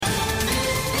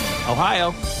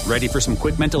Ohio, ready for some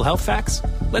quick mental health facts?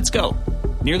 Let's go.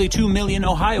 Nearly 2 million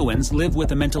Ohioans live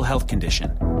with a mental health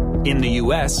condition. In the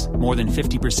U.S., more than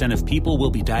 50% of people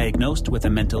will be diagnosed with a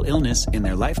mental illness in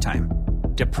their lifetime.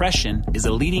 Depression is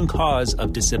a leading cause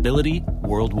of disability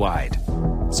worldwide.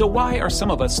 So why are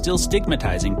some of us still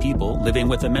stigmatizing people living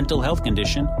with a mental health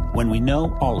condition when we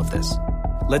know all of this?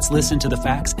 Let's listen to the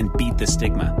facts and beat the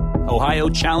stigma. Ohio,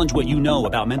 challenge what you know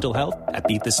about mental health at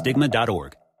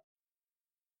beatthestigma.org.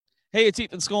 Hey, it's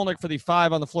Ethan Skolnick for the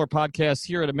Five on the Floor podcast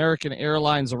here at American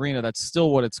Airlines Arena. That's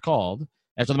still what it's called.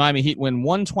 After the Miami Heat win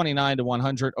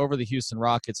 129-100 over the Houston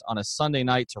Rockets on a Sunday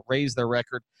night to raise their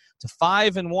record to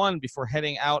 5-1 before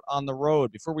heading out on the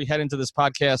road. Before we head into this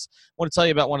podcast, I want to tell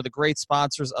you about one of the great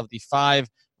sponsors of the Five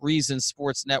Reasons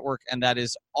Sports Network, and that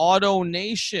is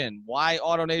AutoNation. Why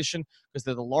AutoNation? Because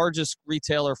they're the largest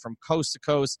retailer from coast to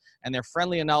coast, and their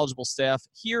friendly and knowledgeable staff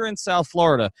here in South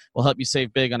Florida will help you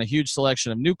save big on a huge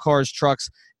selection of new cars, trucks,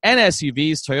 and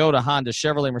SUVs, Toyota, Honda,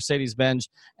 Chevrolet, Mercedes-Benz,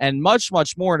 and much,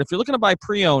 much more. And if you're looking to buy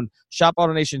pre-owned, shop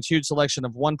AutoNation's huge selection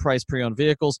of one-price pre-owned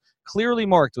vehicles, clearly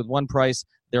marked with one price,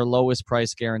 their lowest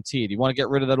price guaranteed. You want to get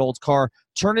rid of that old car,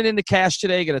 turn it into cash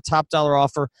today, get a top dollar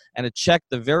offer, and a check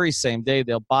the very same day.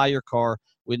 They'll buy your car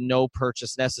with no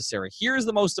purchase necessary. Here's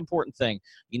the most important thing.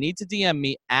 You need to DM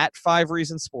me at 5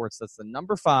 Reason Sports. That's the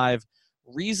number 5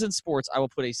 Reason Sports. I will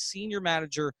put a senior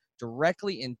manager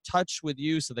directly in touch with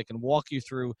you so they can walk you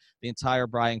through the entire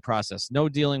buying process. No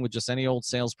dealing with just any old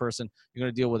salesperson. You're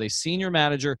going to deal with a senior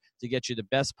manager to get you the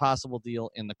best possible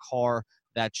deal in the car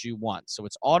that you want. So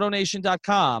it's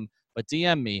AutoNation.com, but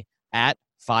DM me at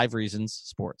 5 Reasons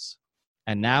Sports.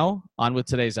 And now, on with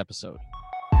today's episode.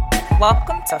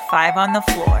 Welcome to Five on the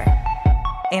Floor,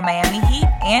 a Miami Heat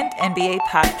and NBA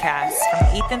podcast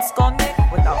from Ethan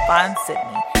Skolnick with Alphonse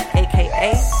Sidney,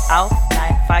 a.k.a.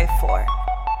 Alf954.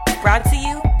 Brought to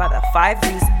you by the 5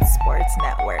 Reasons Sports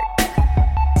Network.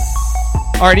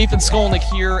 All right, Ethan Skolnick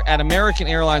here at American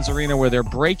Airlines Arena, where they're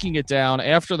breaking it down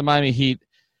after the Miami Heat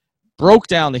broke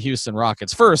down the Houston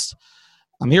Rockets. First,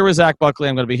 I'm here with Zach Buckley.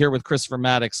 I'm going to be here with Christopher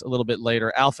Maddox a little bit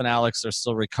later. Alf and Alex are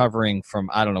still recovering from,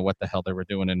 I don't know what the hell they were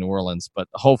doing in New Orleans, but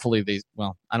hopefully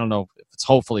I don't know if it's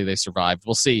hopefully they survived.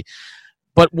 We'll see.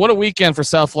 But what a weekend for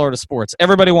South Florida sports.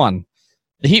 Everybody won.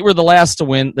 The Heat were the last to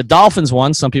win. The Dolphins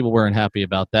won. Some people weren't happy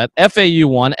about that. FAU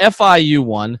won. FIU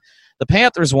won. The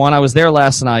Panthers won. I was there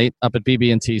last night up at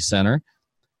BB&T Center.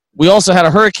 We also had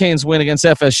a Hurricanes win against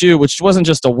FSU, which wasn't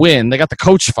just a win. They got the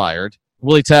coach fired,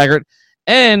 Willie Taggart.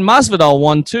 And Masvidal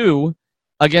won, too,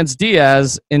 against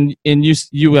Diaz in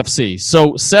UFC.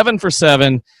 So 7 for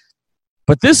 7.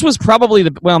 But this was probably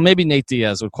maybe Nate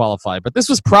Diaz would qualify, but this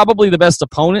was probably the best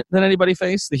opponent that anybody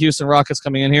faced, the Houston Rockets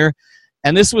coming in here.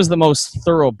 And this was the most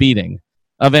thorough beating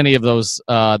of any of those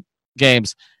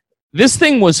games. This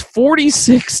thing was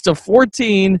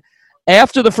 46-14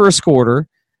 after the first quarter.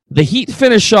 The Heat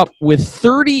finish up with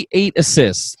 38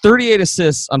 assists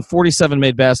on 47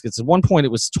 made baskets. At one point,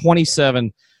 it was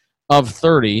 27 of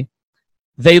 30.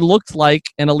 They looked like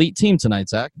an elite team tonight,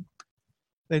 Zach.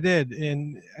 They did,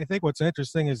 and I think what's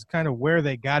interesting is kind of where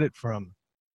they got it from.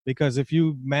 Because if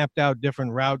you mapped out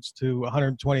different routes to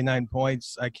 129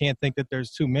 points, I can't think that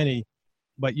there's too many.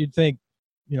 But you'd think,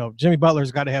 Jimmy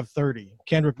Butler's got to have 30.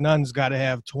 Kendrick Nunn's got to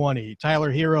have 20.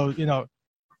 Tyler Hero,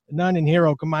 Nunn and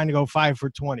Hero combined to go 5 for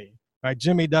 20. Right?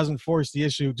 Jimmy doesn't force the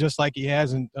issue just like he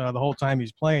hasn't the whole time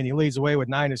he's playing. He leads away with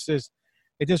 9 assists.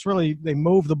 It just really – they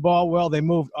moved the ball well. They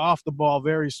moved off the ball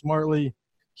very smartly.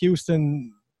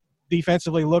 Houston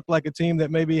defensively looked like a team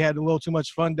that maybe had a little too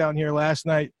much fun down here last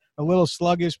night. A little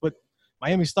sluggish, but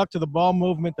Miami stuck to the ball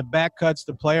movement, the back cuts,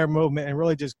 the player movement, and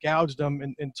really just gouged them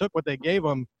and took what they gave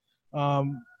them.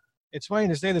 It's funny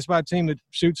to say this about a team that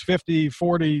shoots 50,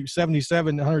 40,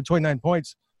 77, 129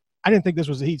 points. I didn't think this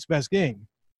was the Heat's best game.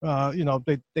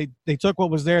 They took what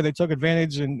was there. They took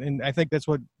advantage, and I think that's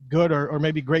what good or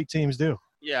maybe great teams do.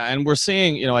 Yeah, and we're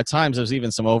seeing, at times there's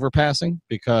even some overpassing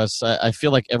because I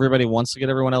feel like everybody wants to get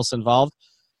everyone else involved.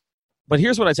 But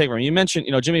here's what I take from him. You mentioned,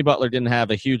 Jimmy Butler didn't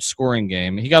have a huge scoring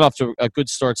game. He got off to a good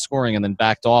start scoring and then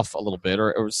backed off a little bit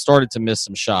or started to miss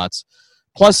some shots.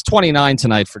 Plus 29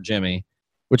 tonight for Jimmy,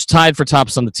 which tied for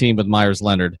tops on the team with Myers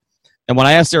Leonard. And when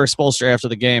I asked Eric Spoelstra after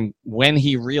the game when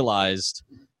he realized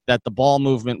that the ball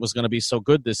movement was going to be so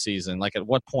good this season, like at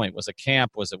what point? Was it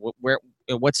camp? Was it where?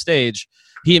 At what stage?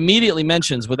 He immediately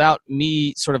mentions, without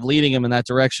me sort of leading him in that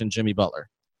direction, Jimmy Butler.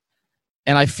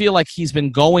 And I feel like he's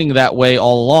been going that way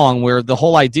all along, where the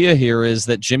whole idea here is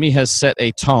that Jimmy has set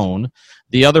a tone.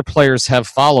 The other players have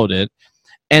followed it.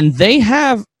 And they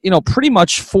have, pretty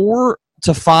much 4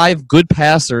 to 5 good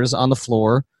passers on the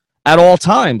floor at all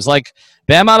times. Like,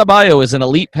 Bam Adebayo is an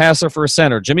elite passer for a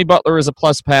center. Jimmy Butler is a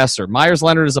plus passer. Myers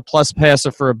Leonard is a plus passer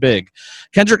for a big.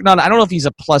 Kendrick Nunn, I don't know if he's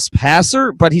a plus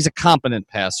passer, but he's a competent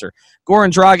passer.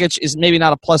 Goran Dragic is maybe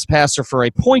not a plus passer for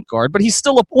a point guard, but he's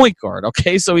still a point guard,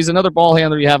 okay? So he's another ball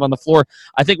handler you have on the floor.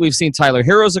 I think we've seen Tyler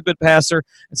Hero's a good passer,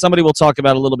 and somebody we'll talk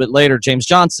about a little bit later, James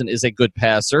Johnson, is a good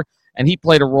passer, and he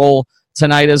played a role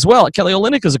tonight as well. Kelly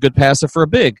Olynyk is a good passer for a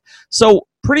big. So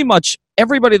pretty much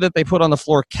everybody that they put on the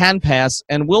floor can pass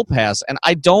and will pass. And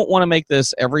I don't want to make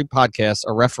this every podcast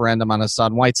a referendum on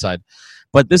Hassan Whiteside.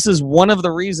 But this is one of the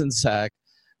reasons, Zach,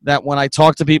 that when I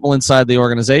talk to people inside the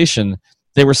organization,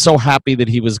 they were so happy that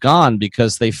he was gone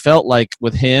because they felt like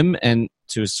with him and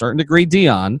to a certain degree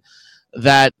Dion,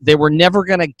 that they were never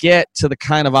going to get to the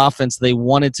kind of offense they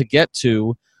wanted to get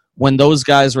to when those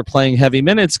guys were playing heavy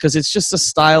minutes, because it's just a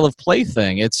style of play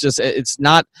thing. It's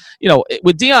not,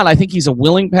 with Dion, I think he's a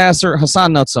willing passer.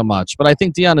 Hassan, not so much, but I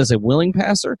think Dion is a willing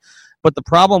passer. But the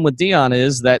problem with Dion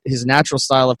is that his natural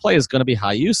style of play is going to be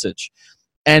high usage.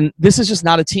 And this is just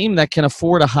not a team that can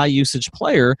afford a high usage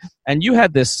player. And you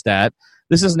had this stat.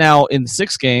 This is now in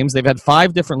 6 games. They've had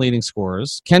 5 different leading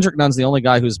scorers. Kendrick Nunn's the only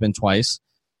guy who's been twice.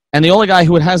 And the only guy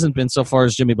who it hasn't been so far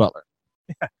is Jimmy Butler.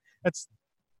 Yeah, that's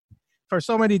for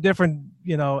so many different,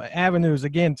 avenues,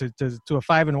 again, to a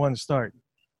 5-1 start.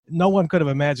 No one could have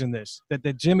imagined this,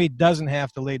 that Jimmy doesn't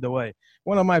have to lead the way.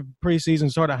 One of my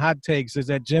preseason sort of hot takes is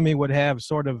that Jimmy would have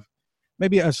sort of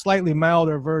maybe a slightly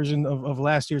milder version of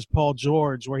last year's Paul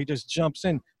George, where he just jumps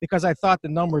in, because I thought the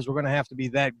numbers were going to have to be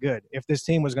that good if this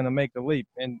team was going to make the leap.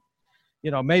 And,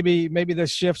 maybe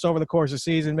this shifts over the course of the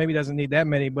season, maybe doesn't need that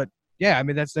many, but yeah, I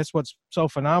mean, that's what's so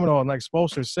phenomenal. And like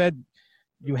Spoelstra said,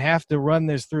 you have to run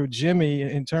this through Jimmy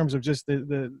in terms of just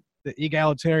the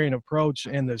egalitarian approach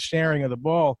and the sharing of the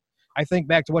ball. I think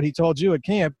back to what he told you at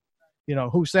camp,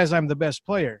 who says I'm the best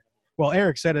player? Well,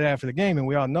 Eric said it after the game, and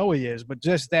we all know he is, but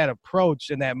just that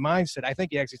approach and that mindset, I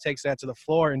think he actually takes that to the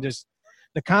floor, and just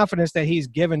the confidence that he's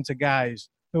given to guys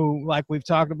who, like we've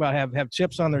talked about, have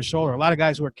chips on their shoulder. A lot of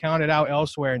guys who are counted out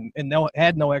elsewhere and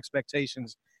had no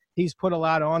expectations. He's put a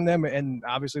lot on them, and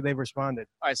obviously they've responded.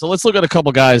 All right, so let's look at a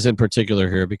couple guys in particular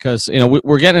here, because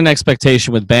we're getting an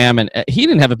expectation with Bam, and he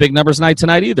didn't have a big numbers night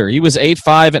tonight either. He was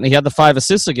 8-5, and he had the 5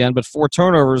 assists again, but 4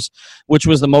 turnovers, which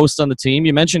was the most on the team.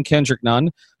 You mentioned Kendrick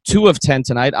Nunn, 2 of 10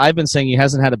 tonight. I've been saying he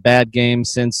hasn't had a bad game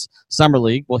since Summer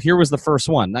League. Well, here was the first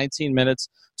one, 19 minutes,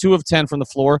 2 of 10 from the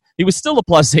floor. He was still a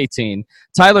plus 18.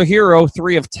 Tyler Hero,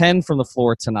 3 of 10 from the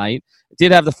floor tonight.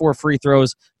 Did have the 4 free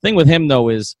throws. Thing with him, though,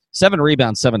 is 7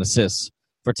 rebounds, 7 assists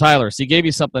for Tyler. So he gave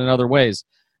you something in other ways.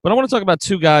 But I want to talk about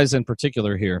 2 guys in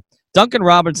particular here. Duncan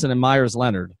Robinson and Myers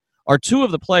Leonard are 2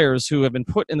 of the players who have been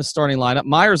put in the starting lineup,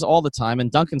 Myers all the time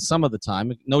and Duncan some of the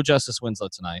time, no Justice Winslow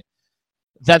tonight,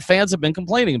 that fans have been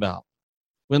complaining about.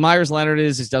 With Myers Leonard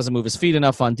he doesn't move his feet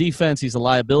enough on defense. He's a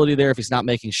liability there. If he's not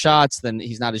making shots, then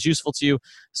he's not as useful to you.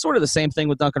 Sort of the same thing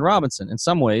with Duncan Robinson in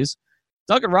some ways.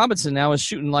 Duncan Robinson now is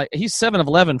shooting he's 7 of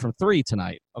 11 from 3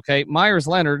 tonight. Okay, Myers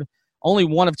Leonard only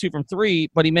 1 of 2 from 3,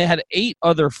 but he had 8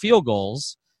 other field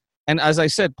goals, and as I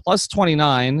said, plus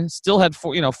 29. Still had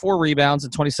 4 rebounds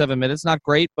in 27 minutes. Not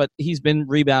great, but he's been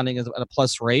rebounding at a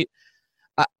plus rate.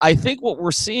 I think what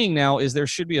we're seeing now is there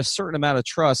should be a certain amount of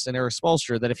trust in Eric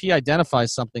Spoelstra that if he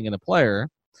identifies something in a player,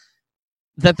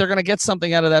 that they're going to get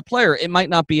something out of that player. It might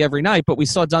not be every night, but we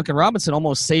saw Duncan Robinson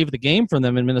almost save the game from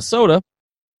them in Minnesota.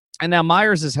 And now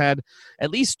Myers has had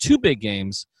at least 2 big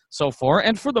games so far,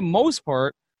 and for the most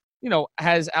part,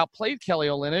 has outplayed Kelly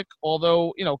Olynyk,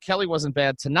 although, Kelly wasn't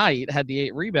bad tonight, had the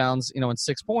 8 rebounds, and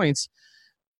 6 points.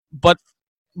 But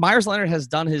Myers Leonard has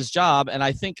done his job, and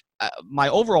I think my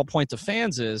overall point to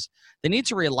fans is they need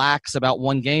to relax about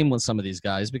one game with some of these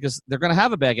guys because they're going to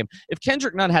have a bad game. If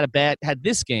Kendrick Nunn had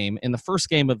this game in the first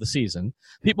game of the season,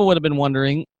 people would have been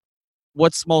wondering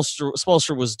what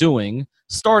Spoelstra was doing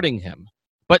starting him.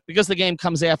 But because the game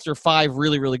comes after 5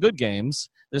 really, really good games,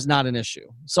 there's not an issue.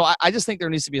 So I just think there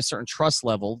needs to be a certain trust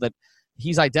level that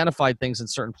he's identified things in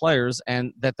certain players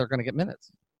and that they're going to get minutes.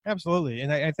 Absolutely.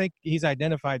 And I think he's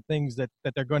identified things that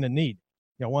they're going to need.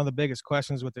 One of the biggest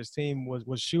questions with this team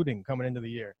was shooting coming into the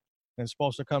year. And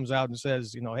Spoelstra comes out and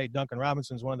says, hey, Duncan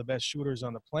Robinson's one of the best shooters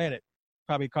on the planet.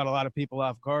 Probably caught a lot of people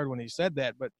off guard when he said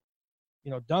that. But,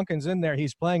 Duncan's in there.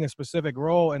 He's playing a specific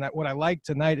role. And what I liked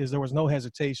tonight is there was no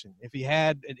hesitation. If he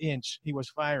had an inch, he was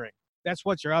firing. That's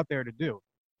what you're out there to do.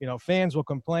 Fans will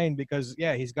complain because,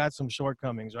 he's got some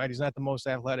shortcomings, right? He's not the most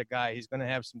athletic guy. He's going to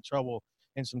have some trouble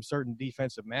in some certain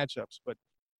defensive matchups. But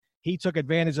he took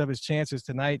advantage of his chances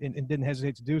tonight and didn't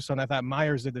hesitate to do so. And I thought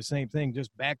Myers did the same thing,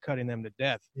 just back cutting them to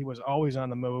death. He was always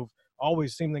on the move,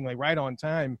 always seemingly right on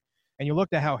time. And you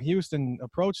looked at how Houston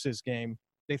approached this game.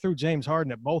 They threw James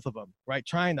Harden at both of them, right,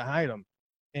 trying to hide him.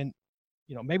 And,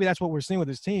 maybe that's what we're seeing with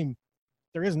this team.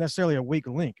 There isn't necessarily a weak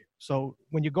link. So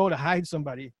when you go to hide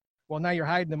somebody, well, now you're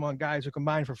hiding them on guys who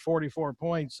combined for 44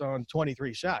 points on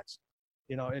 23 shots.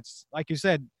 It's like you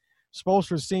said,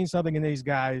 Spoelstra's seen something in these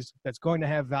guys that's going to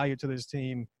have value to this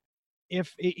team.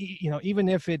 Even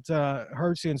if it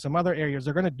hurts you in some other areas,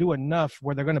 they're going to do enough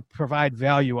where they're going to provide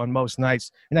value on most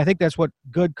nights. And I think that's what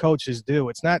good coaches do.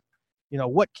 It's not,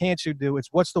 what can't you do? It's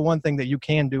what's the one thing that you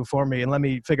can do for me, and let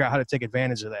me figure out how to take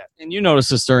advantage of that. And you noticed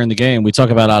this during the game. We talk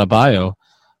about Adebayo.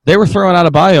 They were throwing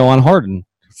Adebayo on Harden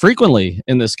frequently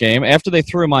in this game after they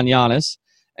threw him on Giannis.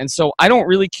 And so I don't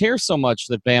really care so much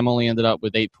that Bam only ended up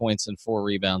with 8 points and 4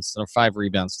 rebounds, or 5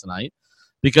 rebounds tonight,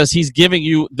 because he's giving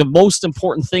you the most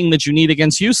important thing that you need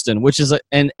against Houston, which is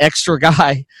an extra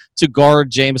guy to guard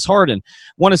James Harden.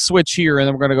 Want to switch here, and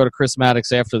then we're going to go to Chris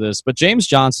Maddox after this. But James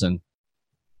Johnson,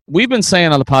 we've been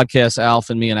saying on the podcast, Alf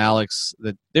and me and Alex,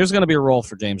 that there's going to be a role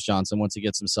for James Johnson once he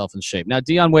gets himself in shape. Now,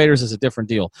 Dion Waiters is a different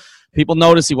deal. People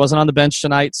notice he wasn't on the bench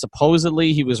tonight.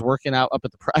 Supposedly, he was working out up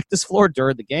at the practice floor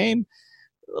during the game.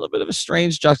 A little bit of a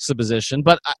strange juxtaposition.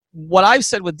 But what I've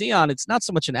said with Dion, it's not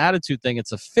so much an attitude thing,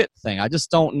 it's a fit thing. I just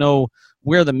don't know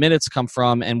where the minutes come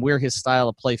from and where his style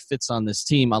of play fits on this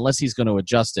team unless he's going to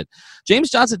adjust it. James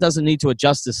Johnson doesn't need to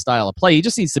adjust his style of play. He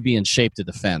just needs to be in shape to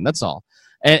defend. That's all.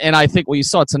 And I think what you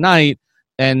saw tonight,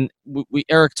 and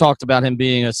Eric talked about him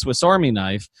being a Swiss Army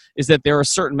knife, is that there are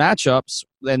certain matchups,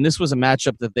 and this was a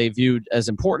matchup that they viewed as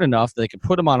important enough that they could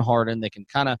put him on Harden. They can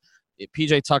kind of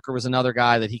PJ Tucker was another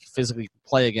guy that he could physically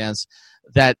play against,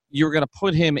 that you're going to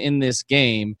put him in this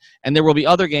game, and there will be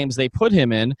other games they put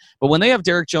him in. But when they have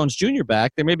Derrick Jones Jr.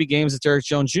 back, there may be games that Derrick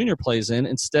Jones Jr. plays in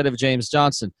instead of James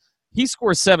Johnson. He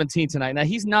scores 17 tonight. Now,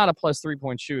 he's not a plus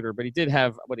 3-point shooter, but he did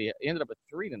have, he ended up with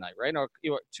 3 tonight, right? No,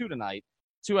 2 tonight,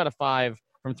 2 out of 5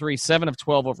 from 3, 7 of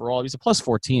 12 overall. He's a plus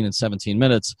 14 in 17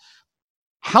 minutes.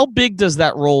 How big does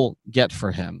that role get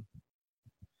for him?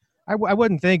 I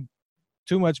wouldn't think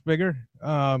too much bigger.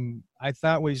 I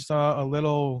thought we saw a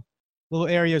little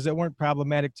areas that weren't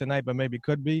problematic tonight, but maybe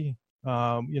could be.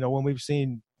 When we've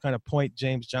seen kind of point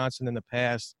James Johnson in the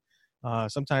past,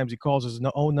 sometimes he calls his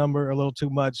own number a little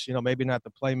too much, maybe not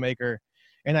the playmaker.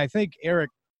 And I think Eric,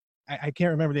 I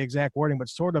can't remember the exact wording, but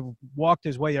sort of walked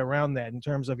his way around that in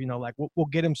terms of, we'll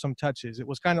get him some touches. It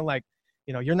was kind of like,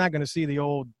 you're not going to see the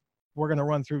old, we're going to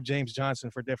run through James Johnson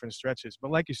for different stretches.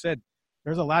 But like you said,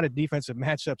 there's a lot of defensive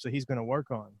matchups that he's going to work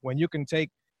on. When you can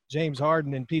take James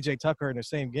Harden and PJ Tucker in the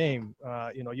same game,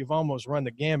 you've almost run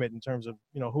the gamut in terms of,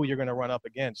 who you're going to run up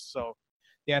against. So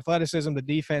the athleticism, the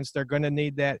defense, they're going to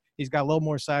need that. He's got a little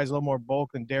more size, a little more bulk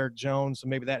than Derrick Jones, so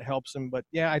maybe that helps him. But,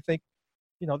 yeah, I think,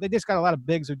 they just got a lot of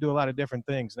bigs who do a lot of different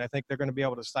things, and I think they're going to be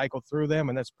able to cycle through them,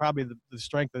 and that's probably the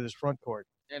strength of this front court.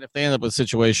 And if they end up with a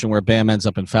situation where Bam ends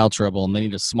up in foul trouble and they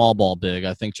need a small ball big,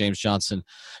 I think James Johnson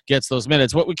gets those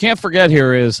minutes. What we can't forget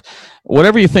here is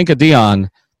whatever you think of Dion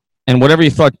and whatever you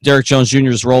thought Derrick Jones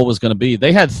Jr.'s role was going to be,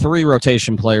 they had 3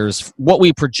 rotation players, what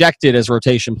we projected as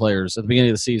rotation players at the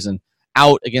beginning of the season,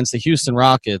 out against the Houston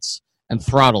Rockets and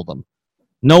throttled them.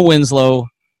 No Winslow,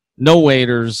 no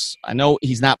Waiters. I know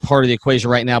he's not part of the equation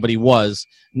right now, but he was.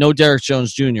 No Derrick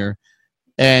Jones Jr.,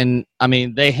 and,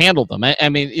 they handled them.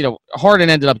 Harden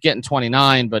ended up getting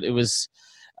 29, but it was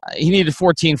he needed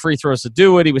 14 free throws to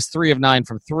do it. He was 3 of 9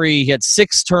 from 3. He had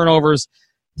 6 turnovers,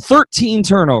 13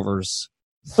 turnovers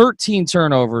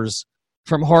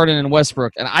from Harden and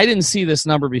Westbrook. And I didn't see this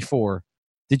number before.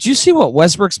 Did you see what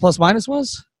Westbrook's plus-minus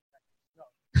was?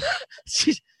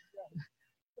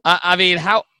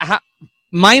 How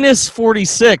minus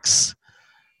 46.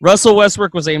 Russell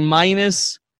Westbrook was a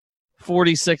minus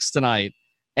 46 tonight.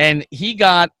 And he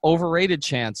got overrated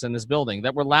chants in this building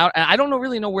that were loud. And I don't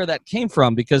really know where that came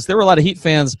from because there were a lot of Heat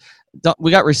fans.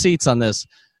 We got receipts on this.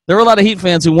 There were a lot of Heat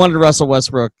fans who wanted Russell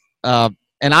Westbrook. And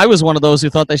I was one of those who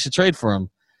thought they should trade for him.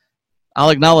 I'll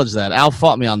acknowledge that. Al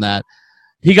fought me on that.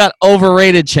 He got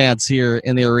overrated chants here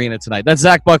in the arena tonight. That's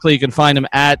Zach Buckley. You can find him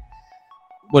at,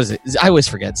 what is it? I always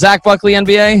forget. Zach Buckley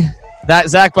NBA? That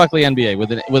Zach Buckley NBA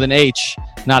with an H,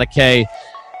 not a K.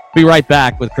 Be right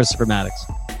back with Christopher Maddox.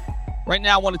 Right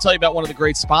now, I want to tell you about one of the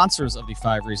great sponsors of the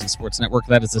 5 Reasons Sports Network.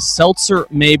 That is the Seltzer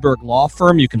Mayberg Law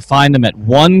Firm. You can find them at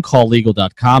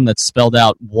onecalllegal.com. That's spelled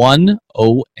out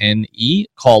 1-O-N-E,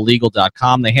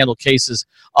 calllegal.com. They handle cases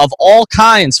of all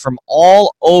kinds from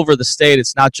all over the state.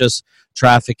 It's not just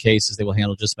traffic cases. They will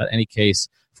handle just about any case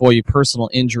for you. Personal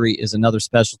injury is another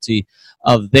specialty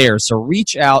of theirs. So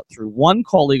reach out through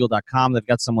onecallegal.com. They've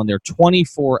got someone there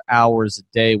 24 hours a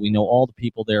day. We know all the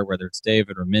people there, whether it's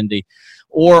David or Mindy,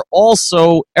 or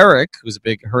also Eric, who's a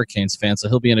big Hurricanes fan, so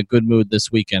he'll be in a good mood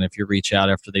this weekend if you reach out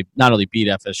after they not only beat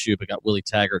FSU, but got Willie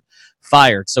Taggart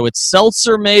fired. So it's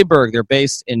Seltzer Mayberg. They're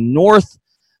based in North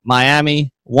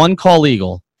Miami,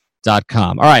 onecallegal.com.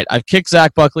 All right, I've kicked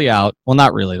Zach Buckley out. Well,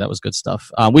 not really. That was good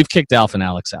stuff. We've kicked Alf and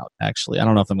Alex out, actually. I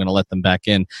don't know if I'm going to let them back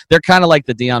in. They're kind of like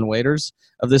the Dion Waiters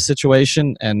of this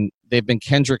situation, and they've been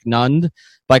Kendrick Nunned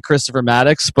by Christopher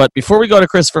Maddox. But before we go to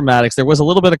Christopher Maddox, there was a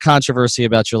little bit of controversy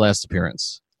about your last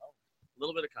appearance. A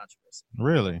little bit of controversy.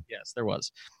 Really? Yes, there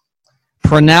was.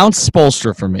 Pronounce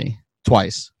Spoelstra for me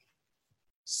twice.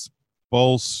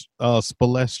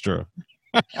 Spolestra.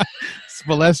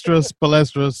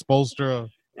 Spolestra.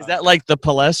 Is that like the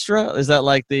palestra? Is that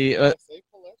like the...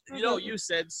 you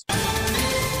said...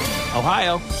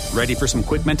 Ohio, ready for some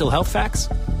quick mental health facts?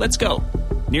 Let's go.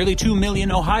 Nearly 2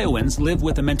 million Ohioans live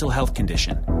with a mental health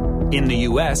condition. In the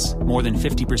U.S., more than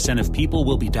 50% of people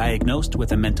will be diagnosed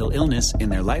with a mental illness in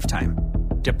their lifetime.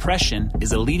 Depression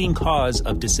is a leading cause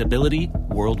of disability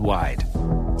worldwide.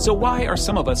 So why are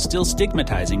some of us still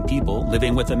stigmatizing people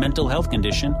living with a mental health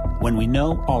condition when we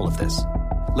know all of this?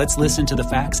 Let's listen to the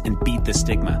facts and beat the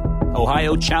stigma.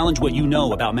 Ohio, challenge what you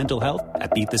know about mental health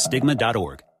at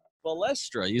beatthestigma.org.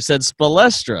 Spolestra. You said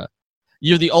Spolestra.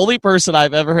 You're the only person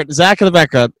I've ever heard. Zach in the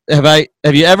background.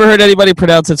 Have you ever heard anybody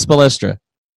pronounce it Spolestra?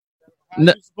 How are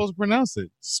you supposed to pronounce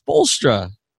it? Spolstra.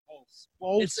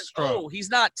 Oh, Spolstra. He's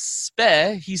not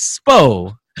spe. He's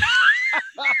spo.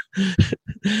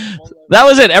 That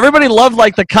was it. Everybody loved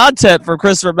like the content from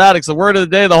Christopher Maddox, the word of the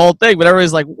day, the whole thing. But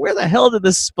everybody's like, where the hell did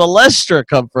this Spolestra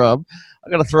come from?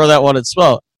 I'm gonna throw that one in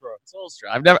Spo.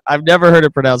 I've never heard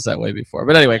it pronounced that way before.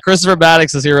 But anyway, Christopher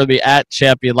Maddox is here with me at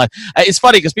Champion Life. It's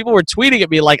funny because people were tweeting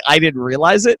at me like I didn't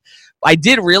realize it. I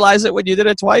did realize it when you did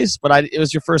it twice, but it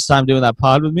was your first time doing that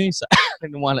pod with me, so I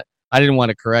didn't want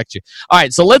to correct you. All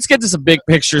right, so let's get to some big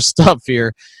picture stuff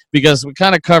here because we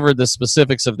kind of covered the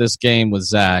specifics of this game with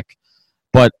Zach,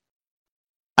 but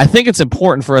I think it's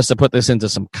important for us to put this into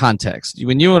some context.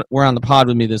 When you were on the pod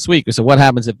with me this week, we said, what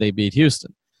happens if they beat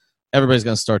Houston? Everybody's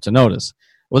going to start to notice.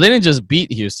 Well, they didn't just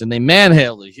beat Houston. They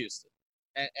manhandled Houston.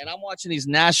 And I'm watching these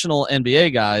national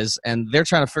NBA guys, and they're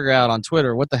trying to figure out on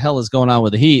Twitter what the hell is going on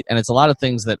with the Heat. And it's a lot of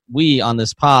things that we on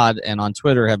this pod and on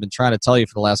Twitter have been trying to tell you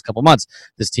for the last couple months.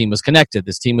 This team was connected.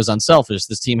 This team was unselfish.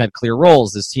 This team had clear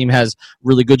roles. This team has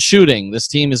really good shooting. This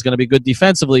team is going to be good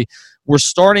defensively. We're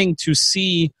starting to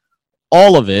see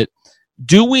all of it.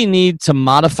 Do we need to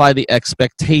modify the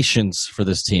expectations for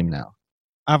this team now?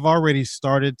 I've already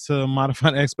started to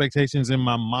modify the expectations in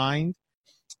my mind.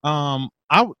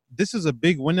 This is a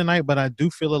big win tonight, but I do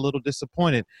feel a little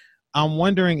disappointed. I'm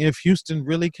wondering if Houston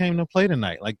really came to play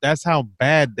tonight. Like, that's how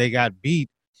bad they got beat.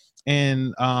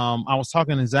 And I was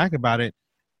talking to Zach about it.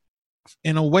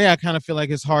 In a way, I kind of feel like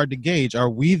it's hard to gauge. Are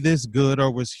we this good,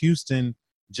 or was Houston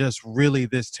just really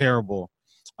this terrible?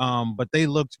 But they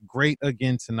looked great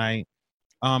again tonight.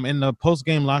 In the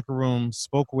post-game locker room,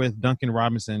 spoke with Duncan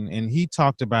Robinson, and he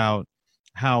talked about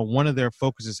how one of their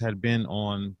focuses had been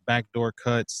on backdoor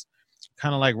cuts,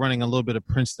 kind of like running a little bit of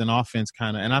Princeton offense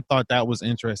kind of. And I thought that was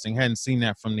interesting. Hadn't seen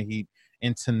that from the Heat.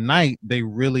 And tonight,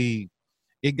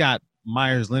 it got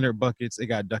Myers Leonard buckets. It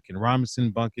got Duncan Robinson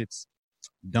buckets.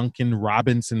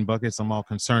 I'm all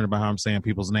concerned about how I'm saying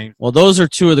people's names. Well, those are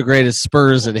two of the greatest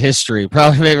Spurs in history.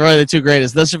 Probably the two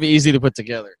greatest. That should be easy to put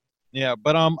together. Yeah,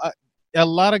 but a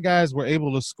lot of guys were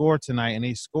able to score tonight, and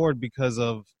they scored because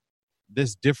of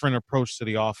this different approach to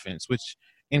the offense, which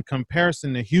in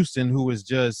comparison to Houston, who was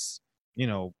just,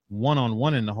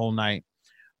 one-on-one in the whole night,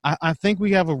 I think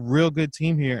we have a real good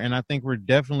team here, and I think we're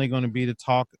definitely going to be the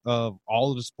talk of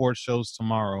all of the sports shows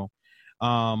tomorrow.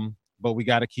 But we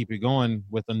got to keep it going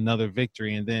with another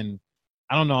victory. And then,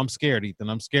 I don't know, I'm scared, Ethan.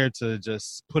 I'm scared to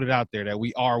just put it out there that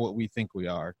we are what we think we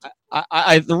are.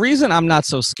 The reason I'm not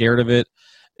so scared of it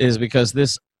is because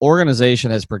this organization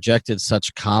has projected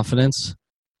such confidence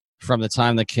from the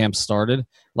time the camp started.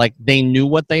 Like, they knew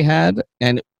what they had,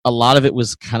 and a lot of it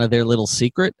was kind of their little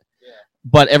secret. Yeah.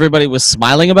 But everybody was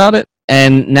smiling about it,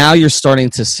 and now you're starting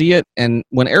to see it. And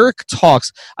when Eric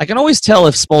talks, I can always tell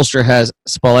if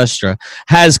Spoelstra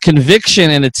has conviction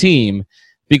in a team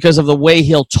because of the way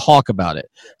he'll talk about it.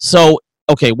 So,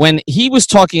 okay, when he was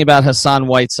talking about Hassan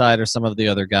Whiteside or some of the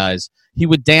other guys, he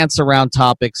would dance around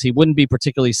topics. He wouldn't be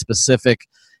particularly specific.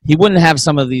 He wouldn't have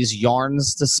some of these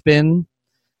yarns to spin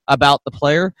about the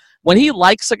player. When he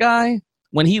likes a guy,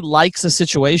 when he likes a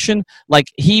situation, like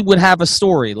he would have a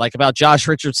story like about Josh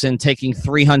Richardson taking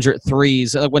 300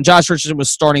 threes when Josh Richardson was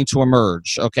starting to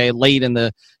emerge, okay, late in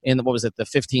the what was it, the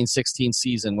 15-16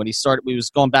 season when he was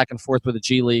going back and forth with the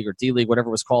G League or D League, whatever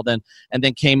it was called then, and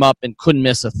then came up and couldn't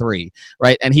miss a three,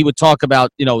 right? And he would talk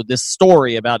about, this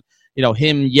story about,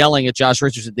 him yelling at Josh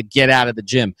Richardson to get out of the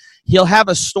gym. He'll have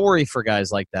a story for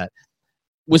guys like that.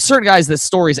 With certain guys, the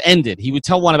stories ended. He would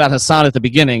tell one about Hassan at the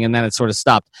beginning, and then it sort of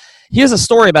stopped. He has a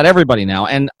story about everybody now,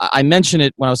 and I mentioned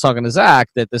it when I was talking to Zach,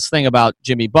 that this thing about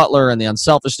Jimmy Butler and the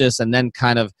unselfishness, and then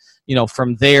kind of,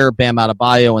 from there, Bam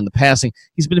Adebayo and the passing.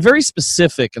 He's been very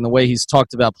specific in the way he's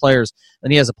talked about players,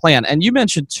 and he has a plan. And you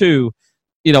mentioned, too,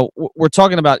 we're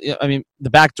talking about, the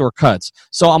backdoor cuts.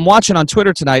 So I'm watching on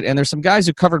Twitter tonight, and there's some guys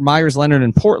who covered Myers Leonard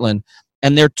in Portland,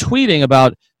 and they're tweeting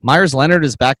about Myers Leonard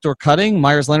is backdoor cutting.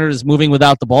 Myers Leonard is moving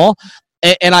without the ball.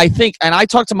 And I think, and I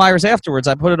talked to Myers afterwards,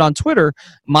 I put it on Twitter,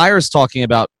 Myers talking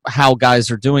about how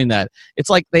guys are doing that. It's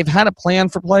like they've had a plan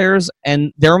for players,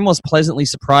 and they're almost pleasantly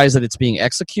surprised that it's being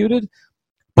executed,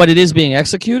 but it is being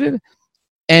executed.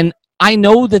 And I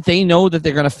know that they know that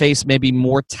they're going to face maybe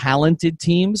more talented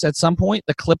teams at some point.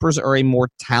 The Clippers are a more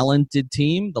talented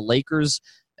team. The Lakers,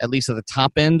 at least at the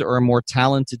top end, are a more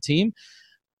talented team.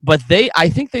 But I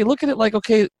think they look at it like,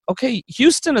 okay,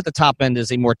 Houston at the top end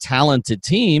is a more talented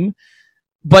team,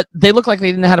 but they look like they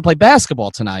didn't know how to play basketball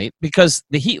tonight because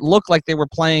the Heat looked like they were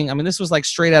playing. This was like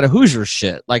straight out of Hoosier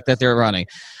shit, like that they're running.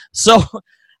 So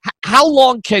how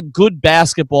long can good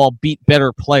basketball beat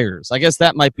better players? I guess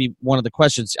that might be one of the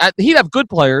questions. The Heat have good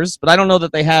players, but I don't know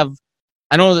that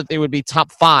they would be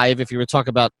top 5 if you were talking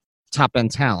about top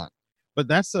end talent. But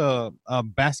that's a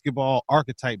basketball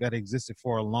archetype that existed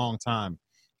for a long time.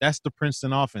 That's the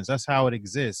Princeton offense. That's how it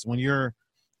exists. When you're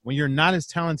not as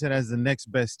talented as the next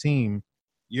best team,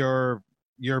 your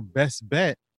best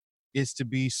bet is to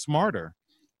be smarter.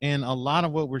 And a lot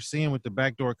of what we're seeing with the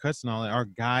backdoor cuts and all that are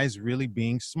guys really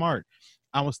being smart.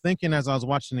 I was thinking as I was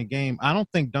watching the game, I don't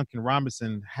think Duncan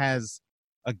Robinson has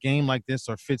a game like this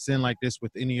or fits in like this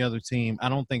with any other team. I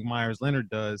don't think Myers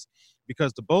Leonard does,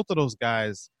 because both of those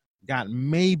guys got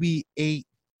maybe 8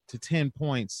 to 10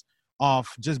 points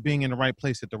off just being in the right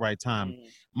place at the right time.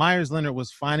 Myers Leonard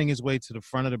was finding his way to the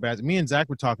front of the basket. Me and Zach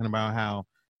were talking about how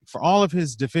for all of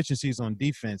his deficiencies on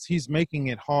defense, he's making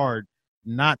it hard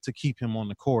not to keep him on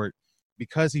the court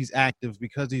because he's active,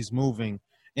 because he's moving.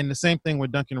 And the same thing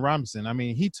with Duncan Robinson.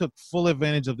 He took full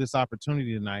advantage of this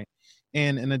opportunity tonight.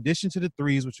 And in addition to the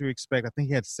threes, which you expect, I think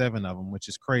he had 7 of them, which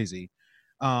is crazy.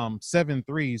 7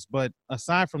 threes, but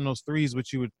aside from those threes,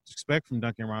 which you would expect from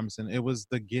Duncan Robinson, it was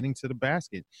the getting to the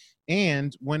basket.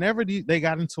 And whenever they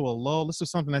got into a lull, this is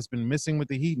something that's been missing with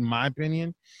the Heat, in my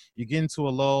opinion. You get into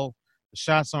a lull, the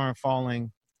shots aren't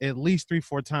falling. At least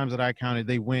 3-4 times that I counted,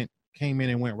 they came in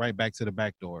and went right back to the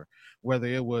back door. Whether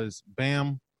it was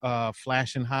Bam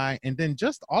flashing high, and then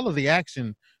just all of the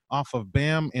action off of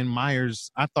Bam and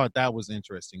Myers, I thought that was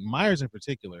interesting. Myers in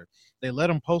particular, they let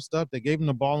him post up, they gave him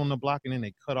the ball on the block, and then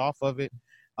they cut off of it.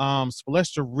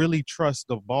 Spoelstra really trusts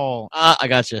the ball. I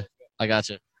got you. I got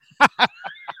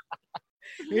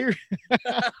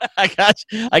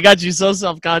you so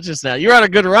self-conscious now. You're on a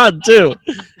good run too.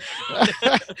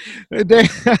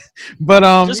 But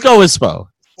just go with Spo.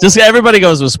 Just everybody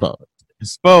goes with Spo.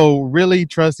 Spo really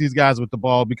trusts these guys with the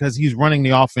ball because he's running the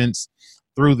offense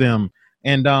through them.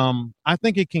 And I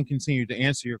think it can continue to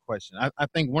answer your question. I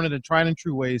think one of the tried and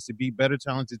true ways to beat better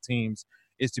talented teams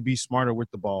is to be smarter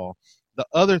with the ball. The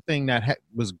other thing that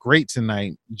was great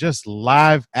tonight, just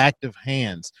live, active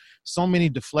hands. So many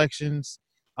deflections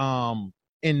and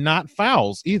not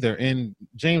fouls either. And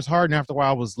James Harden, after a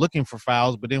while, was looking for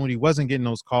fouls, but then when he wasn't getting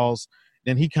those calls,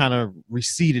 then he kind of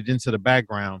receded into the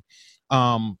background.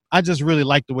 I just really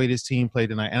like the way this team played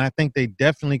tonight, and I think they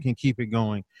definitely can keep it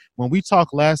going. When we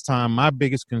talked last time, my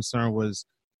biggest concern was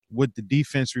would the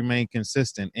defense remain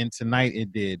consistent, and tonight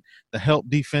it did. The help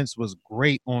defense was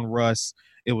great on Russ.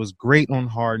 It was great on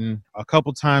Harden. A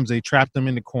couple times they trapped them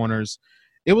in the corners.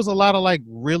 It was a lot of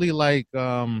really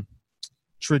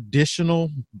traditional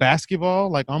basketball,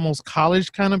 like almost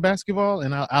college kind of basketball,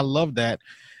 and I love that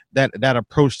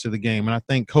approach to the game. And I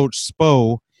think Coach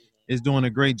Spo is doing a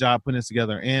great job putting this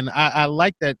together. And I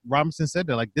like that Robinson said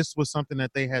that, like, this was something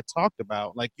that they had talked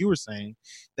about. Like you were saying,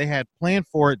 they had planned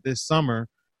for it this summer,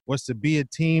 was to be a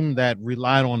team that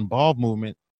relied on ball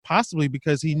movement, possibly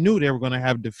because he knew they were going to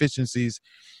have deficiencies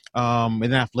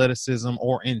in athleticism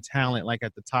or in talent, like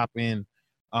at the top end.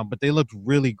 But they looked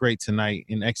really great tonight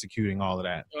in executing all of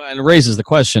that. And it raises the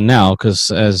question now, because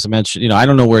as I mentioned, I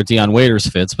don't know where Dion Waiters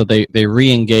fits, but they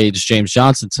re-engaged James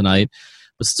Johnson tonight.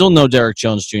 but still no Derek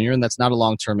Jones Jr., and that's not a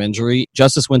long-term injury.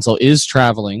 Justice Winslow is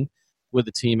traveling with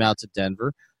the team out to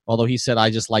Denver, although he said, I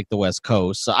just like the West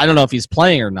Coast. So I don't know if he's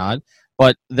playing or not,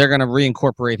 but they're going to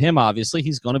reincorporate him, obviously.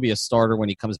 He's going to be a starter when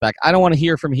he comes back. I don't want to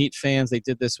hear from Heat fans, they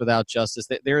did this without Justice.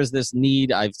 There is this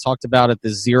need, I've talked about it,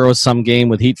 this zero-sum game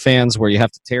with Heat fans where you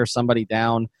have to tear somebody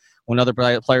down when other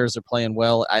players are playing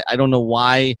well. I don't know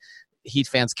why Heat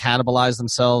fans cannibalize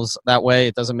themselves that way.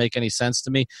 It doesn't make any sense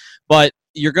to me. But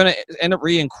you're going to end up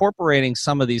reincorporating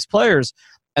some of these players,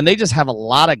 and they just have a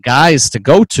lot of guys to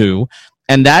go to.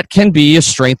 And that can be a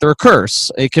strength or a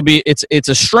curse. It can be it's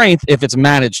a strength if it's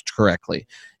managed correctly.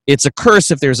 It's a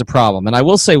curse if there's a problem. And I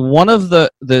will say one of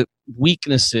the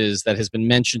weaknesses that has been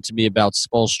mentioned to me about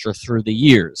Spoelstra through the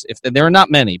years, if there are not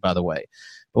many, by the way,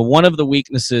 but one of the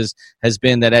weaknesses has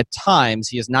been that at times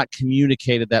he has not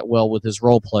communicated that well with his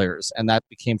role players, and that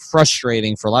became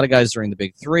frustrating for a lot of guys during the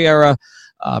Big Three era.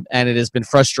 And it has been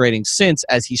frustrating since,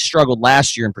 as he struggled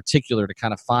last year in particular to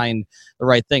kind of find the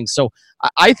right thing. So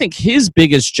I think his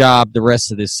biggest job the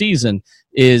rest of this season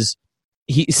is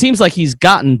he seems like he's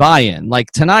gotten buy-in.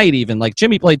 Like tonight even, like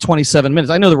Jimmy played 27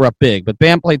 minutes. I know they were up big, but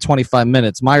Bam played 25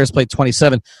 minutes. Myers played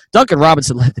 27. Duncan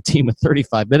Robinson led the team with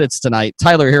 35 minutes tonight.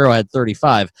 Tyler Hero had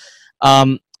 35.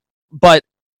 But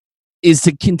is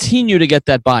to continue to get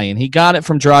that buy-in. He got it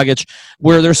from Dragic,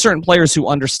 where there's certain players who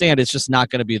understand it's just not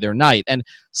going to be their night. And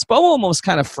Spo almost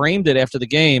kind of framed it after the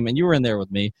game, and you were in there with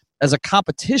me, as a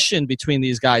competition between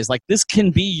these guys. Like, this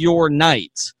can be your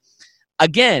night.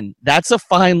 Again, that's a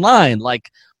fine line.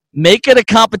 Like, make it a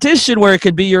competition where it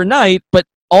could be your night, but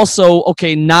also,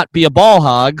 okay, not be a ball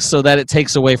hog so that it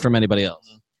takes away from anybody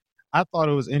else. I thought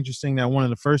it was interesting that one of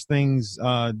the first things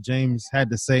James had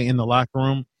to say in the locker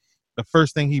room, the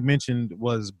first thing he mentioned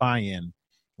was buy-in.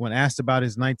 When asked about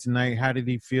his night tonight, how did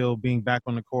he feel being back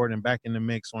on the court and back in the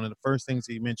mix, one of the first things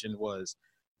he mentioned was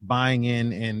buying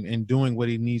in and doing what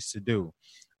he needs to do.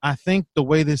 I think the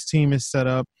way this team is set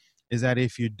up is that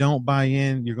if you don't buy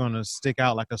in, you're going to stick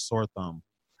out like a sore thumb.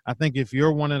 I think if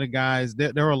you're one of the guys,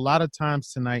 there are a lot of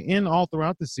times tonight and all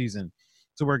throughout the season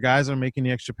to where guys are making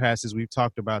the extra passes. We've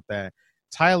talked about that.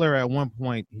 Tyler, at one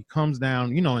point, he comes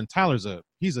down, and Tyler's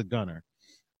he's a gunner.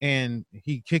 And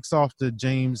he kicks off to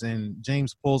James, and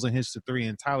James pulls and hits the three,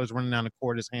 and Tyler's running down the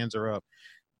court. His hands are up.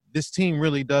 This team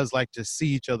really does like to see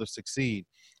each other succeed.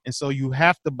 And so you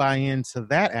have to buy into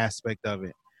that aspect of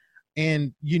it.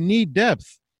 And you need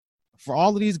depth for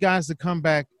all of these guys to come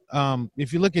back.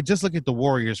 If you look at the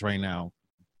Warriors right now,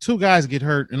 2 guys get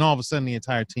hurt, and all of a sudden the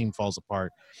entire team falls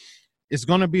apart. It's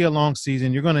going to be a long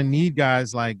season. You're going to need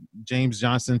guys like James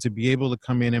Johnson to be able to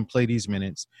come in and play these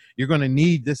minutes. You're going to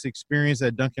need this experience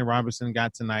that Duncan Robinson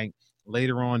got tonight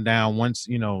later on down once,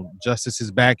 Justice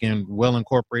is back and well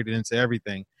incorporated into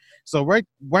everything. So right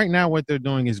now what they're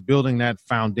doing is building that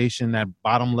foundation, that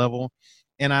bottom level.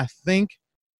 And I think,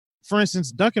 for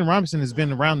instance, Duncan Robinson has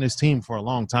been around this team for a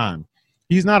long time.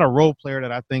 He's not a role player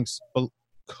that I think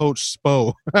Coach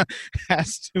Spo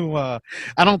has to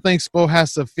I don't think Spo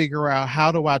has to figure out,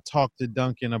 how do I talk to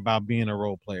Duncan about being a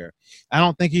role player. I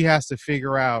don't think he has to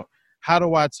figure out, how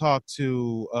do I talk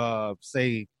to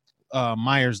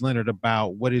Myers Leonard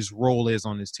about what his role is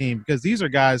on his team, because these are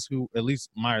guys who, at least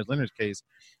Myers Leonard's case,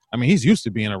 I mean, he's used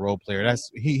to being a role player.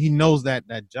 That's he knows that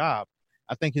job.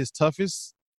 I think his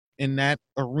toughest in that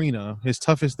arena, his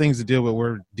toughest things to deal with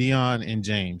were Dion and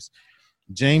James.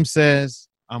 James says,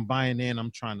 I'm buying in,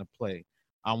 I'm trying to play.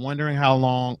 I'm wondering how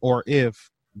long or if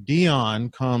Dion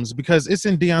comes, because it's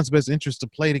in Dion's best interest to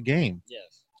play the game.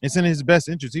 Yes. It's in his best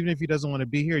interest. Even if he doesn't want to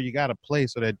be here, you got to play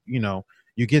so that,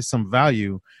 you get some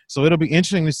value. So it'll be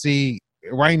interesting to see.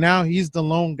 Right now, he's the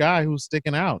lone guy who's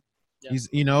sticking out. Yeah. He's,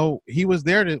 he was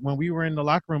there when we were in the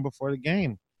locker room before the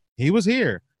game. He was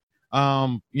here.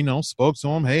 Spoke to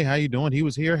him. Hey, how you doing? He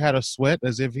was here, had a sweat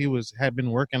as if he had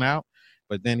been working out,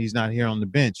 but then he's not here on the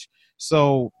bench.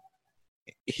 So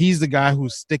he's the guy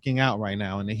who's sticking out right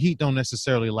now, and the Heat don't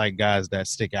necessarily like guys that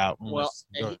stick out. Well,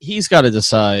 he's got to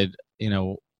decide,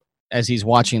 as he's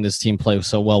watching this team play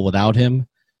so well without him,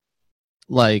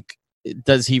 like,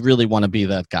 does he really want to be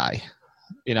that guy?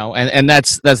 And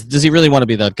that's does he really want to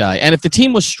be that guy? And if the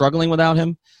team was struggling without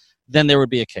him, then there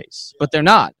would be a case, but they're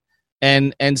not.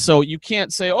 And so you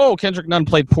can't say, oh, Kendrick Nunn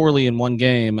played poorly in one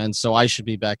game, and so I should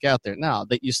be back out there. No,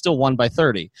 that you still won by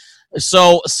 30.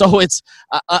 So it's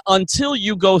until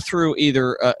you go through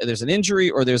either there's an injury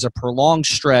or there's a prolonged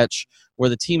stretch where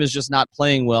the team is just not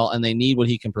playing well and they need what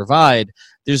he can provide,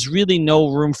 there's really no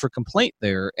room for complaint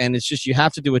there. And it's just, you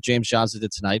have to do what James Johnson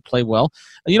did tonight, play well.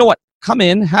 And you know what? Come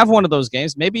in, have one of those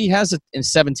games. Maybe he has a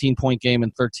 17-point game in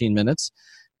 13 minutes.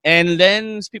 And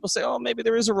then people say, oh, maybe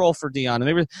there is a role for Dion.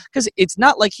 Because it's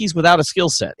not like he's without a skill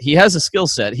set. He has a skill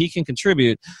set. He can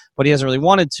contribute, but he hasn't really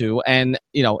wanted to. And,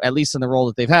 at least in the role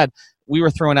that they've had, we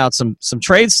were throwing out some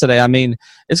trades today. I mean,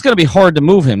 it's going to be hard to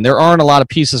move him. There aren't a lot of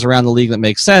pieces around the league that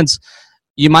make sense.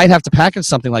 You might have to package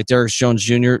something like Derek Jones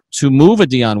Jr. to move a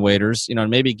Dion Waiters, and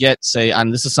maybe get, say,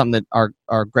 this is something that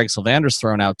our Greg Sylvander's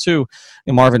thrown out too.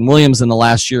 Marvin Williams in the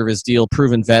last year of his deal,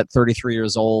 proven vet, 33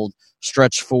 years old,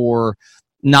 stretch 4,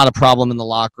 not a problem in the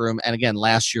locker room. And again,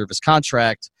 last year of his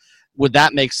contract. Would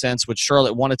that make sense? Would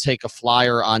Charlotte want to take a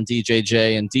flyer on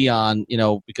DJJ and Dion,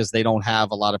 because they don't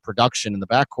have a lot of production in the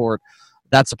backcourt?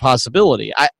 That's a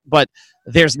possibility. But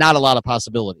there's not a lot of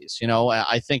possibilities.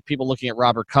 I think people looking at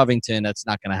Robert Covington, that's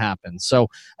not going to happen. So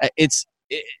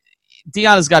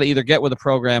Dion has got to either get with the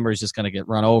program or he's just going to get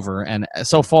run over. And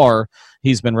so far,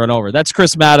 he's been run over. That's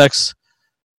Chris Maddox.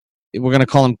 We're going to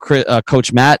call him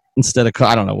Coach Matt instead of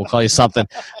I don't know. We'll call you something.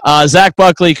 Zach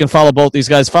Buckley, you can follow both these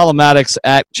guys. Follow Maddox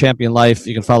at Champion Life.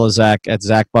 You can follow Zach at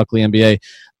Zach Buckley NBA.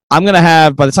 I'm going to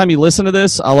have, by the time you listen to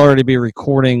this, I'll already be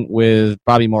recording with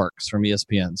Bobby Marks from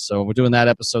ESPN. So we're doing that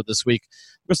episode this week.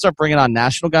 We're going to start bringing on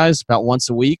national guys about once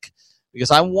a week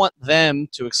because I want them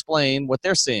to explain what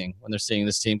they're seeing when they're seeing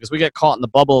this team because we get caught in the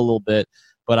bubble a little bit.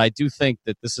 But I do think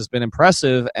that this has been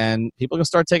impressive, and people are going to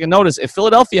start taking notice. If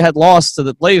Philadelphia had lost to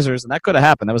the Blazers, and that could have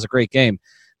happened, that was a great game.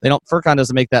 Furkan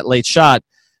doesn't make that late shot,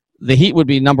 the Heat would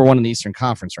be number 1 in the Eastern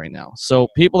Conference right now. So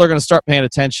people are going to start paying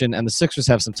attention, and the Sixers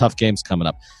have some tough games coming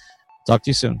up. Talk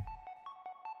to you soon.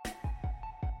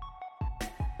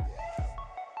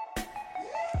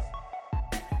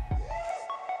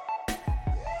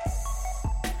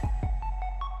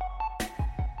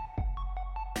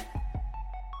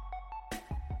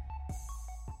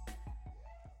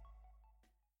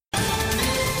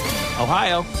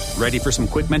 Ohio, ready for some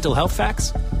quick mental health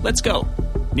facts? Let's go.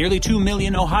 Nearly 2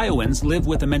 million Ohioans live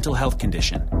with a mental health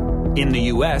condition. In the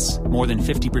U.S., more than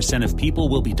 50% of people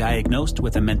will be diagnosed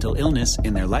with a mental illness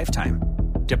in their lifetime.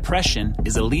 Depression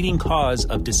is a leading cause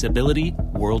of disability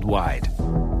worldwide.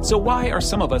 So why are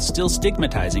some of us still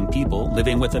stigmatizing people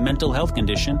living with a mental health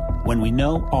condition when we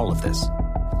know all of this?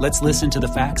 Let's listen to the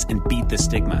facts and beat the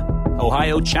stigma.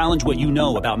 Ohio, challenge what you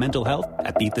know about mental health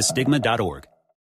at beatthestigma.org.